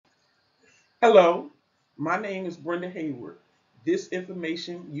Hello, my name is Brenda Heyward. This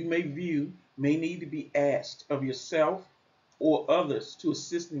information you may view may need to be asked of yourself or others to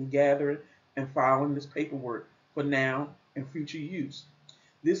assist in gathering and filing this paperwork for now and future use.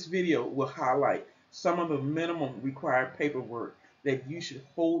 This video will highlight some of the minimum required paperwork that you should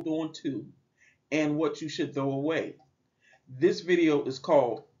hold on to and what you should throw away. This video is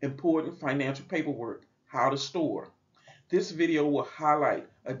called Important Financial Paperwork, How to Store. This video will highlight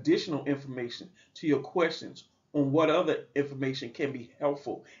additional information to your questions on what other information can be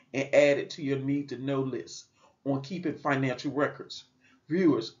helpful and added to your need to know list on keeping financial records.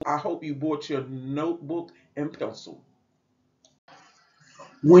 Viewers, I hope you brought your notebook and pencil.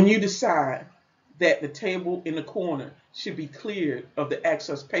 When you decide that the table in the corner should be cleared of the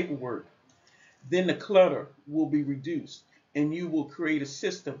excess paperwork, then the clutter will be reduced and you will create a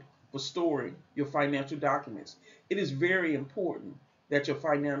system for storing your financial documents. It is very important that your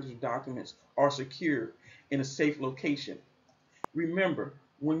financial documents are secure in a safe location. Remember,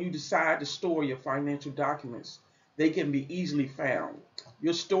 when you decide to store your financial documents, they can be easily found.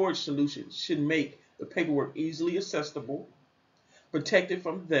 Your storage solution should make the paperwork easily accessible, protected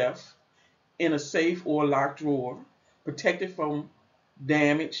from theft, in a safe or locked drawer, protected from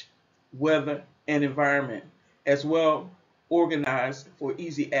damage, weather, and environment, as well organized for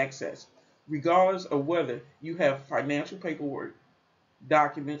easy access, regardless of whether you have financial paperwork,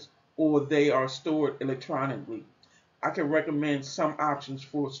 documents, or they are stored electronically. I can recommend some options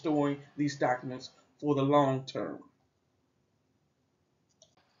for storing these documents for the long term.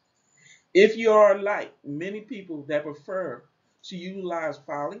 If you are like many people that prefer to utilize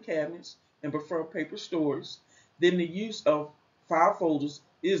filing cabinets and prefer paper storage, then the use of file folders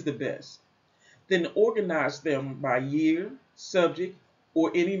is the best. Then organize them by year, subject,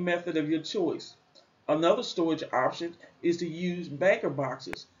 or any method of your choice. Another storage option is to use banker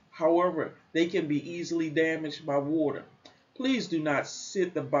boxes. However, they can be easily damaged by water. Please do not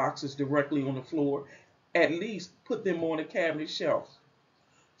sit the boxes directly on the floor. At least put them on a cabinet shelf.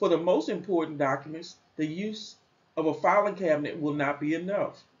 For the most important documents, the use of a filing cabinet will not be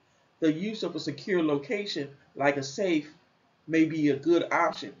enough. The use of a secure location like a safe may be a good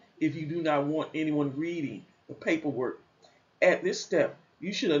option if you do not want anyone reading the paperwork. At this step,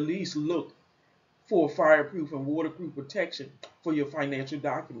 you should at least look for fireproof and waterproof protection for your financial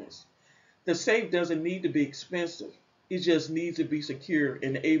documents. The safe doesn't need to be expensive. It just needs to be secure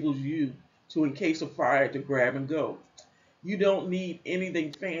and enables you to, in case of fire, to grab and go. You don't need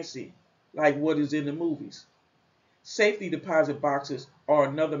anything fancy like what is in the movies. Safety deposit boxes are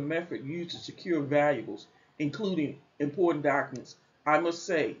another method used to secure valuables, including important documents. I must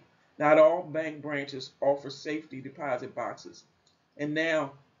say, not all bank branches offer safety deposit boxes, and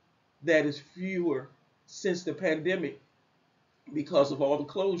now that is fewer since the pandemic because of all the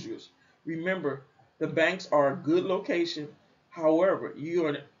closures. Remember, the banks are a good location. However, you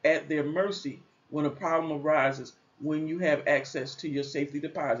are at their mercy when a problem arises when you have access to your safety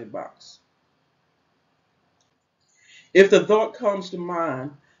deposit box. If the thought comes to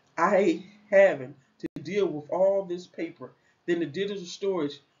mind, I having to deal with all this paper, then the digital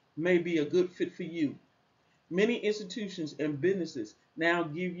storage may be a good fit for you. Many institutions and businesses now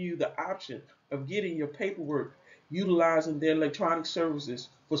give you the option of getting your paperwork utilizing their electronic services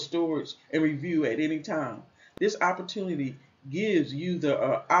for storage and review at any time. This opportunity gives you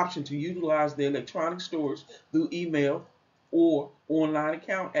the option to utilize the electronic storage through email or online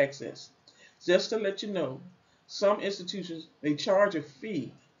account access. Just to let you know, some institutions may charge a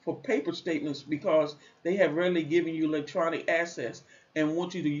fee for paper statements because they have rarely given you electronic access and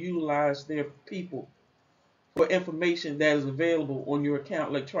want you to utilize their people for information that is available on your account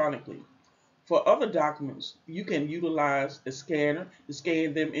electronically. For other documents, you can utilize a scanner to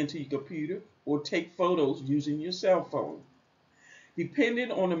scan them into your computer or take photos using your cell phone.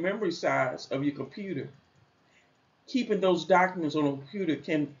 Depending on the memory size of your computer, keeping those documents on a computer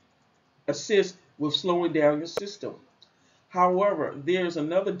can assist with slowing down your system. However, there is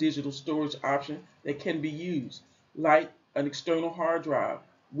another digital storage option that can be used, like an external hard drive,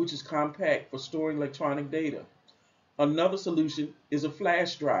 which is compact for storing electronic data. Another solution is a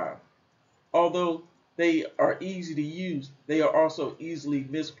flash drive. Although they are easy to use, they are also easily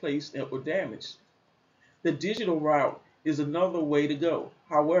misplaced or damaged. The digital route is another way to go.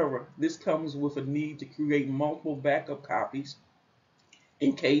 However, this comes with a need to create multiple backup copies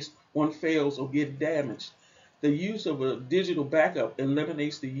in case one fails or gets damaged. The use of a digital backup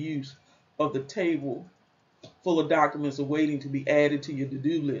eliminates the use of the table full of documents awaiting to be added to your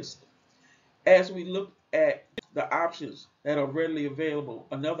to-do list. As we look at the options that are readily available,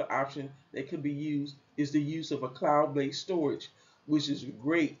 another option that could be used is the use of a cloud-based storage, which is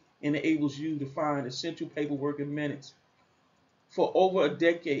great enables you to find essential paperwork in minutes. For over a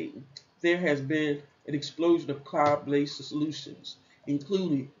decade, there has been an explosion of cloud-based solutions,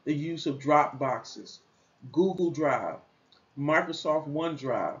 including the use of Dropboxes, Google Drive, Microsoft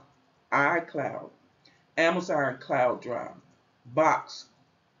OneDrive, iCloud, Amazon Cloud Drive, Box,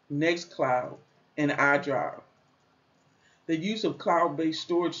 Nextcloud, and iDrive. The use of cloud-based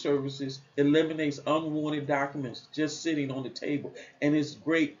storage services eliminates unwanted documents just sitting on the table and is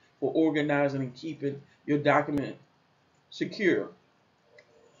great for organizing and keeping your document secure.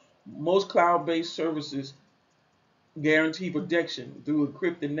 Most cloud-based services guarantee protection through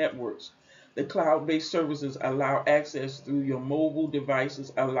encrypted networks. The cloud-based services allow access through your mobile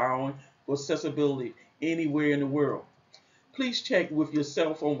devices, allowing for accessibility anywhere in the world. Please check with your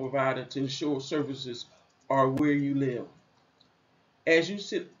cell phone provider to ensure services are where you live. As you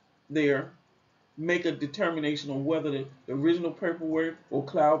sit there, make a determination on whether the original paperwork or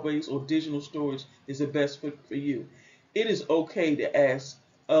cloud-based or digital storage is the best fit for you. It is okay to ask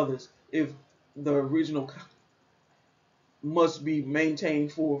others if the original must be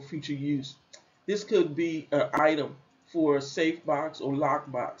maintained for future use. This could be an item for a safe box or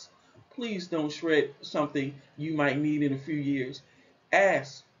lockbox. Please don't shred something you might need in a few years.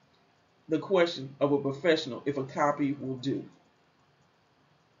 Ask the question of a professional if a copy will do.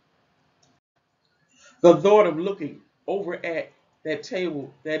 The thought of looking over at that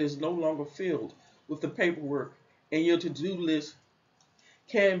table that is no longer filled with the paperwork and your to-do list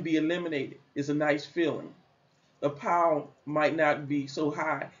can be eliminated is a nice feeling. The pile might not be so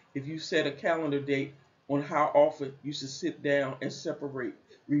high if you set a calendar date on how often you should sit down and separate,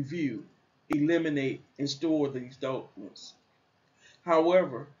 review, eliminate, and store these documents.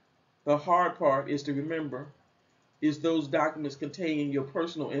 However, the hard part is to remember is those documents containing your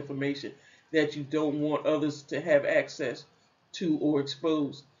personal information that you don't want others to have access to or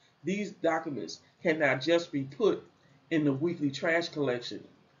expose. These documents cannot just be put in the weekly trash collection.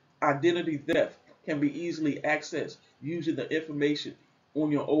 Identity theft can be easily accessed using the information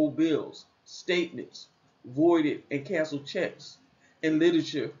on your old bills, statements, voided and canceled checks, and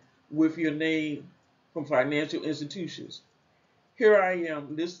literature with your name from financial institutions. Here I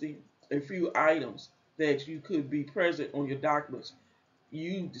am listing a few items that you could be present on your documents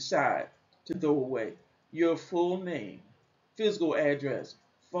you decide to throw away. Your full name, physical address,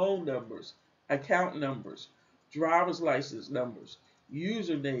 phone numbers, account numbers, driver's license numbers,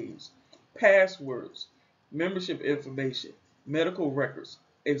 usernames, passwords, membership information, medical records,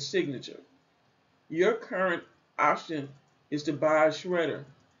 and signature. Your current option is to buy a shredder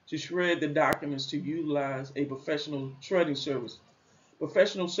to shred the documents to utilize a professional shredding service.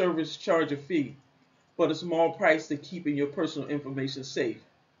 Professional service charge a fee, but a small price to keeping your personal information safe.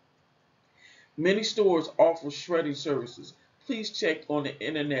 Many stores offer shredding services. Please check on the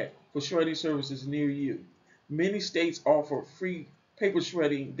internet for shredding services near you. Many states offer free paper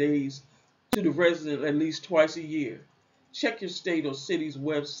shredding days to the resident at least twice a year. Check your state or city's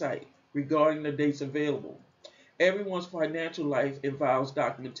website regarding the dates available. Everyone's financial life involves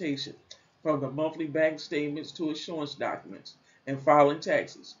documentation, from the monthly bank statements to insurance documents and filing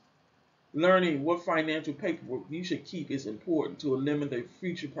taxes. Learning what financial paperwork you should keep is important to eliminate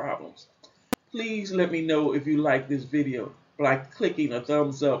future problems. Please let me know if you like this video by clicking a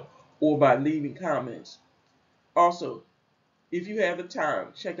thumbs up or by leaving comments. Also, if you have the time,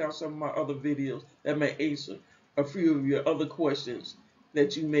 check out some of my other videos that may answer a few of your other questions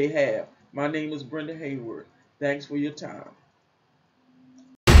that you may have. My name is Brenda Heyward. Thanks for your time.